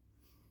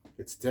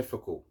 It's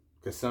difficult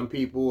because some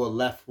people are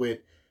left with,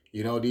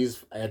 you know,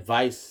 these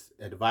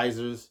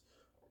advisors.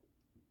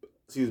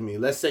 Excuse me.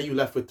 Let's say you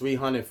left with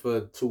 $300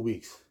 for 2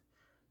 weeks.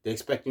 They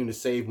expect you to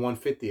save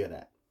 $150 of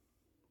that,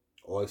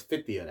 or it's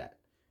 $50 of that.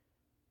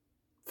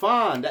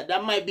 Fine,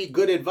 that might be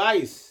good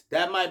advice.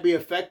 That might be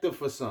effective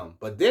for some.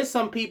 But there's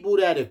some people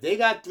that if they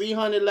got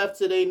 $300 left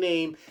to their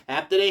name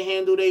after they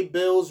handle their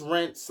bills,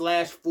 rent,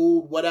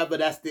 /food, whatever,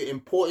 that's the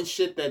important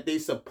shit that they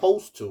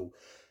supposed to.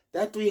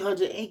 That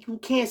 $300, you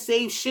can't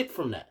save shit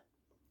from that.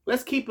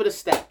 Let's keep it a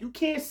stack. You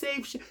can't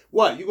save shit.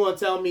 What, you gonna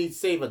tell me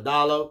save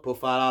 $1,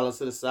 put $5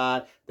 to the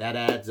side, that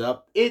adds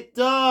up? It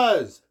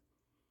does.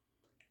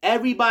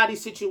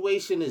 Everybody's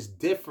situation is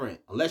different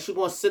unless you're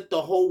gonna sit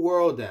the whole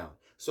world down.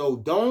 So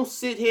don't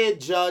sit here,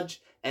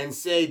 judge, and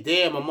say,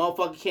 damn, a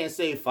motherfucker can't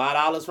save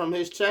 $5 from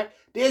his check.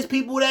 There's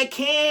people that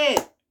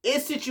can't.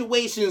 It's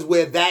situations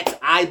where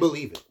I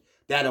believe it,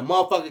 that a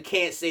motherfucker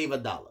can't save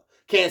 $1.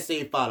 Can't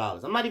save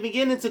 $5. I'm not even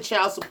getting into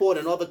child support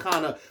and other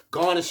kind of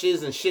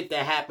garnishes and shit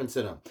that happened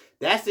to them.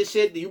 That's the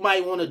shit that you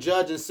might want to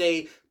judge and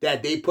say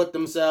that they put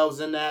themselves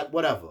in that,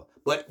 whatever.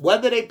 But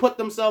whether they put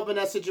themselves in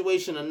that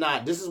situation or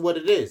not, this is what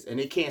it is. And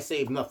they can't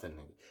save nothing.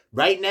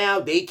 Right now,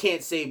 they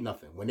can't save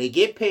nothing. When they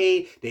get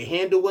paid, they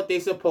handle what they're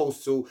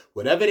supposed to.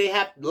 Whatever they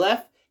have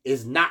left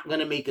is not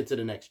going to make it to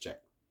the next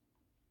check.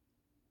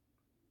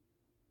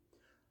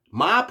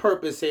 My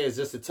purpose here is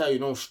just to tell you,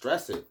 don't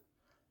stress it.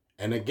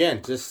 And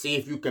again, just see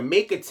if you can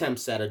make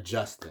attempts at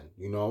adjusting,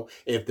 you know.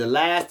 If the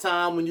last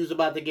time when you was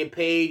about to get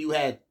paid, you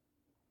had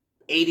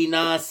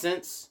 89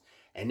 cents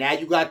and now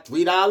you got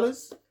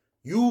 $3,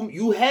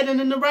 you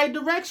heading in the right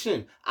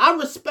direction. I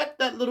respect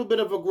that little bit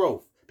of a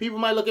growth. People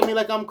might look at me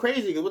like I'm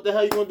crazy because what the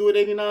hell you going to do with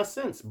 89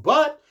 cents?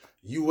 But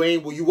you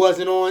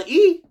wasn't on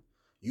E.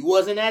 You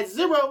wasn't at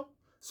 0.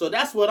 So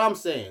that's what I'm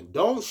saying.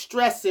 Don't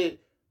stress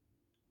it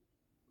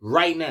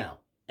right now.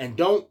 And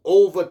don't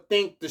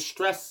overthink the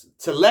stress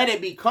to let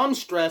it become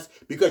stress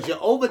because you're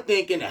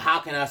overthinking it. How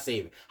can I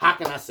save it? How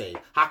can I save?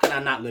 How can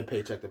I not live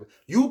paycheck to paycheck?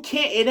 You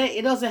can't.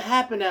 It doesn't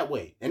happen that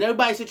way. And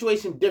everybody's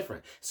situation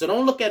different. So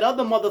don't look at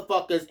other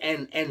motherfuckers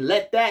and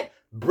let that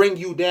bring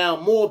you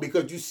down more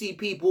because you see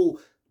people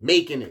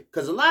making it.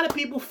 Because a lot of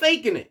people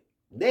faking it.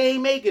 They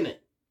ain't making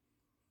it.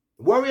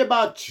 Worry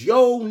about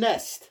your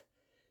nest.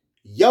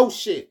 Your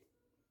shit.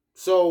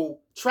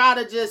 So try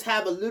to just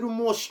have a little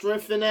more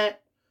strength in that.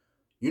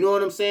 You know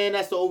what I'm saying?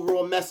 That's the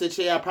overall message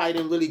here. I probably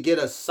didn't really get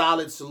a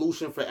solid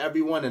solution for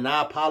everyone, and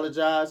I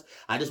apologize.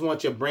 I just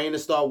want your brain to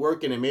start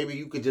working, and maybe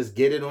you could just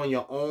get it on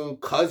your own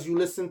because you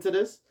listen to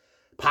this.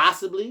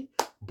 Possibly.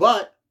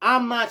 But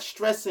I'm not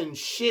stressing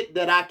shit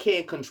that I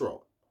can't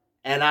control.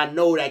 And I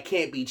know that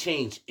can't be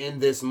changed in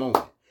this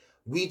moment.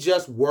 We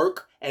just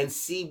work and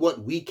see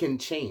what we can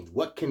change,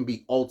 what can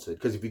be altered.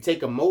 Because if you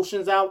take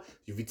emotions out,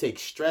 if you take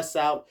stress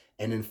out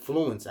and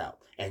influence out,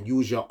 and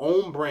use your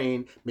own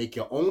brain, make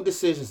your own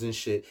decisions and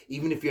shit,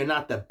 even if you're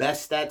not the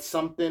best at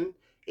something,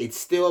 it's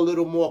still a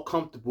little more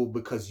comfortable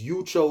because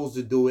you chose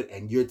to do it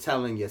and you're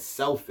telling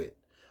yourself it.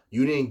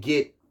 You didn't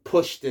get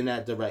pushed in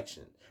that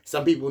direction.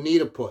 Some people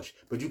need a push,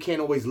 but you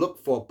can't always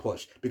look for a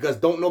push because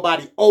don't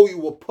nobody owe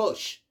you a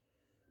push.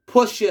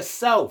 Push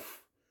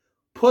yourself.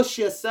 Push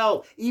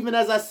yourself. Even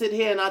as I sit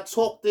here and I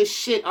talk this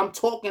shit, I'm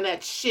talking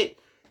that shit.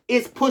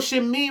 It's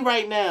pushing me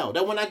right now.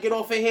 That when I get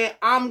off of here,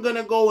 I'm going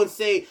to go and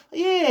say,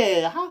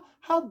 yeah,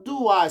 how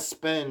do I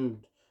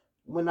spend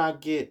when I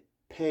get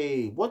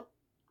paid? What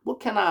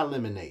can I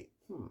eliminate?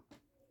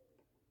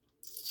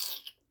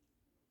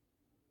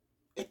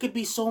 It could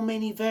be so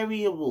many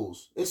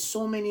variables. There's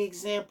so many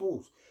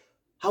examples.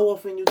 How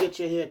often you get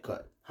your hair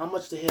cut? How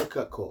much the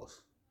haircut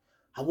costs?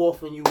 How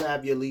often you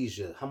have your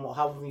leisure? How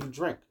often you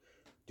drink?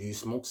 Do you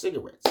smoke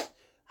cigarettes?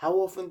 How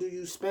often do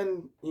you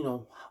spend,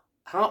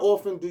 how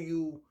often do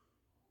you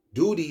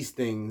do these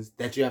things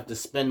that you have to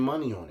spend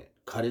money on it?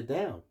 Cut it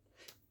down.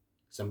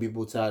 Some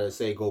people try to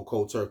say go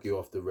cold turkey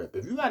off the rip.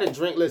 If you got to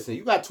drink, listen,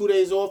 you got 2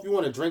 days off, you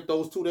want to drink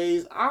those 2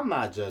 days, I'm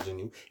not judging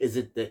you. Is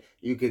it that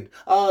you could,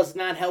 it's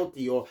not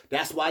healthy or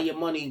that's why your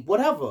money,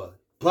 whatever.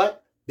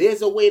 But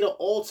there's a way to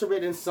alter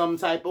it in some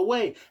type of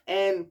way.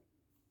 And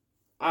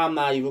I'm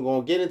not even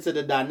going to get into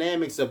the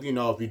dynamics of,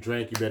 if you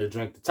drink, you better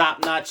drink the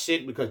top-notch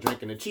shit because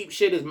drinking the cheap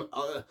shit is,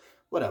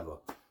 whatever.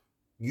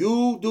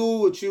 You do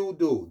what you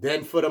do.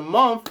 Then for the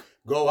month,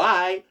 go, all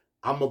right,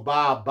 I'm going to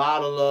buy a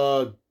bottle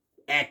of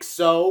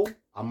XO.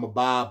 I'm going to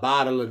buy a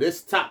bottle of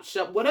this Top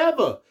Shop,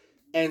 whatever.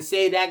 And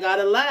say that got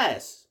to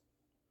last.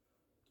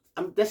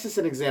 That's just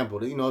an example.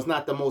 It's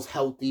not the most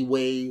healthy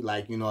way.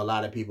 Like, a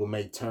lot of people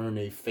may turn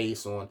their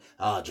face on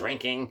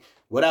drinking,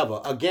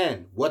 whatever.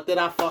 Again, what did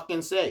I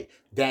fucking say?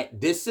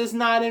 That this is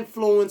not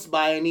influenced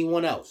by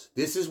anyone else.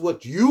 This is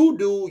what you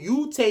do,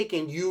 you take,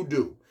 and you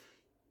do.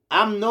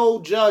 I'm no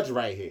judge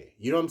right here.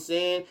 You know what I'm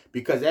saying?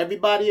 Because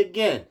everybody,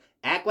 again,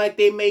 act like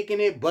they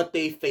making it, but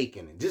they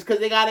faking it. Just because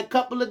they got a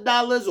couple of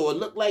dollars or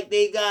look like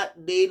they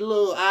got they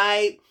little,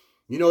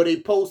 they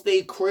post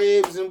their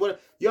cribs and what.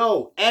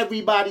 Yo,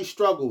 everybody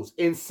struggles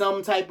in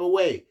some type of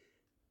way.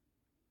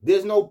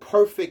 There's no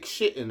perfect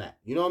shit in that.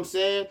 You know what I'm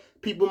saying?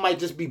 People might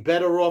just be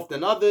better off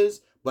than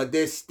others, but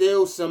there's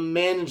still some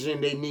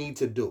managing they need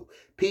to do.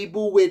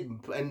 People with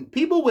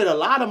a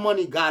lot of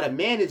money gotta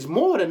manage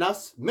more than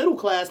us middle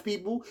class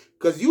people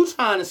because you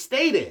trying to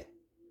stay there.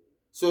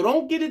 So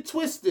don't get it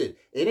twisted.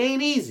 It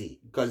ain't easy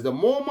because the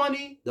more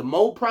money, the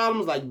more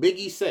problems, like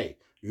Biggie say.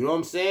 You know what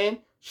I'm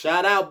saying?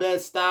 Shout out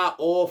Bed-Stuy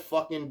all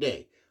fucking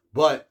day.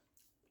 But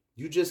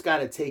you just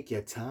gotta take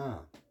your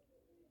time.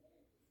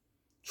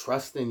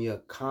 Trust in your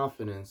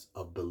confidence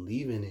of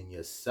believing in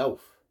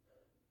yourself.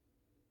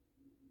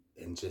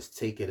 And just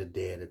take it a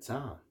day at a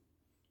time.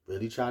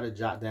 Really try to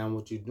jot down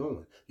what you're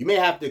doing. You may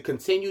have to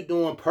continue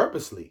doing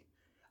purposely.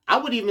 I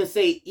would even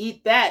say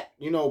eat that,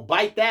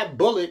 bite that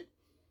bullet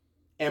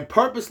and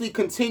purposely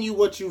continue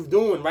what you're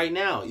doing right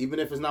now, even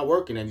if it's not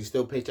working and you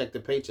still paycheck to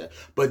paycheck.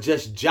 But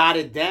just jot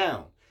it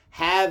down.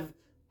 Have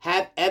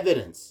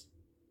evidence.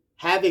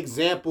 Have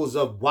examples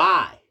of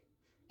why.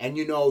 And,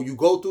 you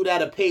go through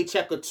that a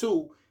paycheck or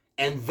two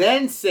and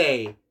then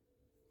say,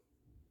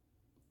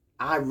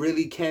 I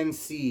really can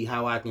see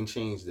how I can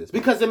change this.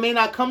 Because it may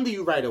not come to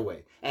you right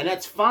away. And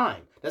that's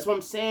fine. That's what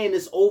I'm saying.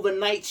 This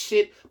overnight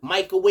shit,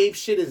 microwave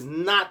shit is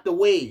not the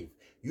wave.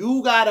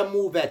 You got to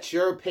move at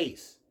your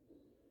pace.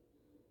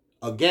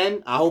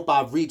 Again, I hope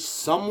I've reached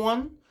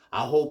someone.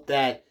 I hope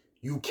that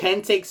you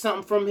can take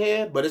something from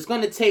here. But it's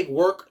going to take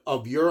work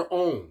of your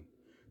own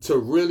to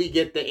really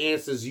get the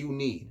answers you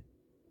need.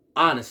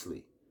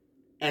 Honestly.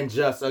 And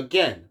just,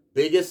 again,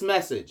 biggest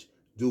message.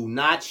 Do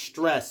not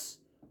stress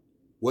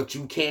what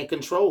you can't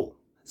control,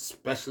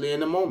 especially in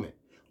the moment.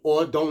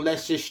 Or don't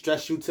let shit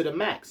stress you to the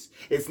max.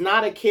 It's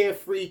not a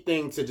carefree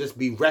thing to just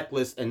be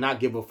reckless and not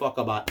give a fuck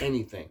about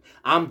anything.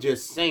 I'm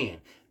just saying,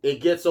 it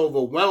gets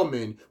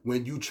overwhelming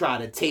when you try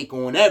to take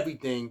on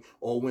everything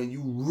or when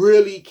you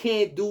really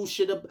can't do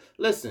shit.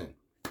 Listen,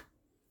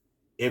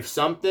 if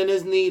something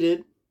is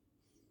needed,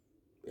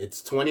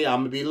 it's $20. I'm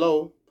going to be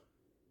low.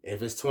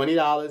 If it's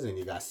 $20 and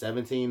you got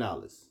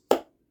 $17,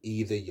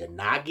 either you're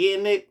not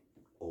getting it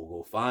or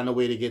go find a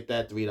way to get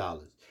that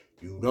 $3.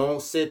 You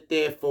don't sit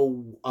there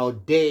for a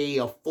day,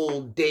 a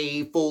full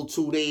day, full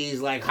 2 days,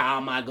 like, how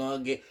am I going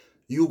to get...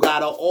 You got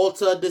to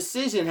alter a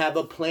decision, have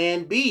a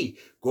plan B.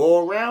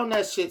 Go around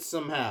that shit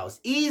somehow. It's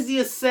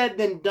easier said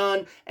than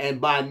done, and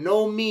by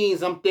no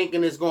means I'm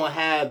thinking it's going to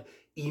have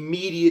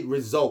immediate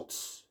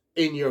results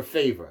in your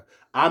favor.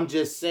 I'm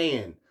just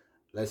saying,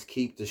 let's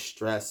keep the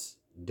stress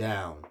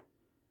down.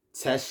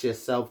 Test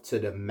yourself to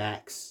the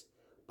max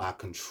by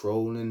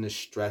controlling the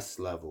stress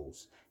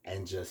levels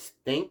and just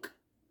think,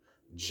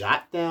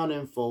 jot down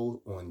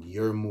info on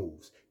your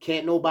moves.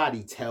 Can't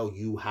nobody tell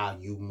you how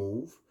you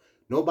move.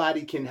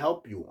 Nobody can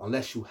help you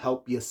unless you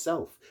help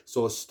yourself.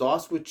 So it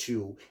starts with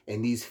you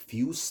in these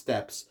few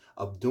steps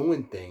of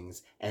doing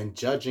things and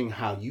judging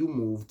how you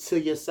move to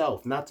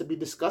yourself, not to be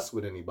discussed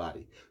with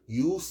anybody.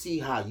 You see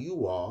how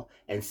you are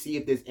and see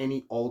if there's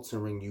any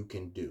altering you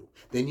can do.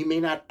 Then you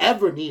may not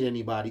ever need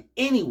anybody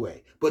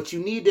anyway, but you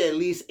need to at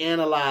least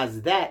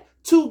analyze that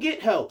to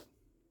get help.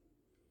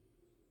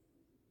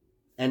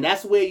 And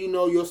that's where,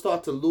 you'll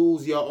start to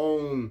lose your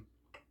own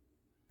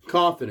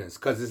confidence.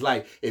 Because it's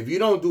like, if you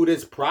don't do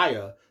this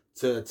prior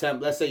to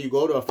attempt, let's say you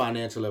go to a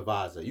financial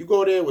advisor, you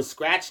go there with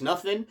scratch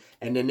nothing,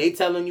 and then they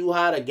telling you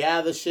how to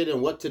gather shit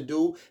and what to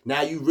do.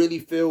 Now you really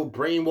feel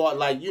brainwashed,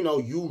 like,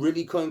 you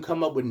really couldn't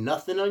come up with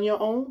nothing on your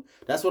own.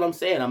 That's what I'm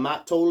saying. I'm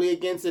not totally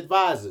against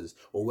advisors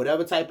or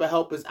whatever type of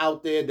help is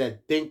out there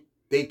that think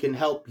they can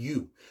help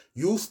you.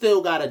 You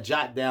still got to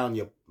jot down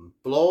your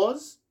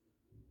flaws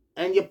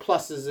and your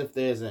pluses if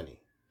there's any.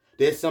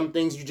 There's some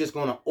things you're just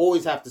going to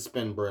always have to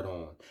spend bread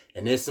on.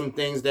 And there's some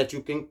things that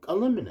you can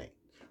eliminate.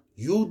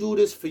 You do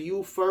this for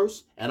you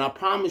first, and I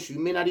promise you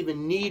may not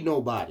even need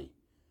nobody.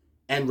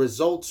 And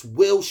results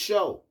will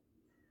show.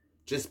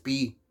 Just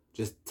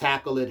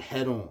tackle it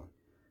head on.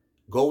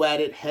 Go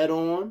at it head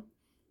on.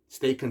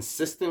 Stay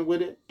consistent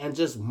with it. And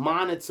just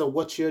monitor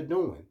what you're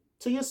doing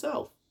to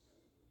yourself.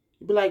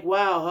 You'll be like,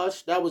 wow,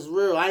 Hush, that was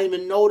real. I didn't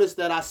even notice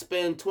that I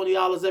spend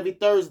 $20 every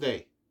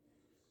Thursday.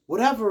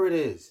 Whatever it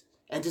is.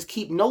 And just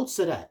keep notes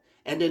of that.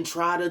 And then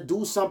try to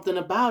do something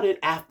about it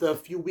after a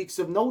few weeks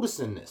of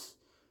noticing this.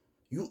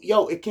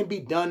 It can be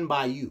done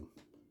by you.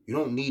 You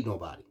don't need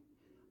nobody.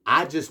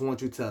 I just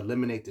want you to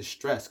eliminate the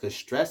stress. Because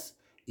stress,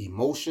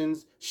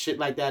 emotions, shit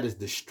like that is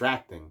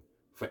distracting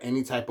for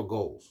any type of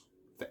goals.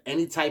 For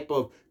any type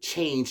of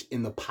change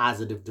in the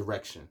positive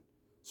direction.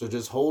 So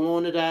just hold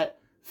on to that.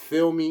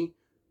 Feel me.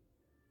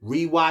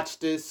 Rewatch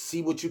this.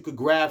 See what you could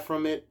grab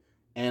from it.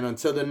 And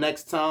until the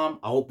next time,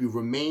 I hope you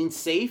remain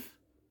safe.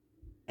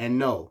 And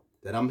know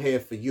that I'm here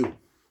for you.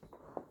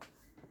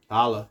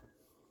 Holla.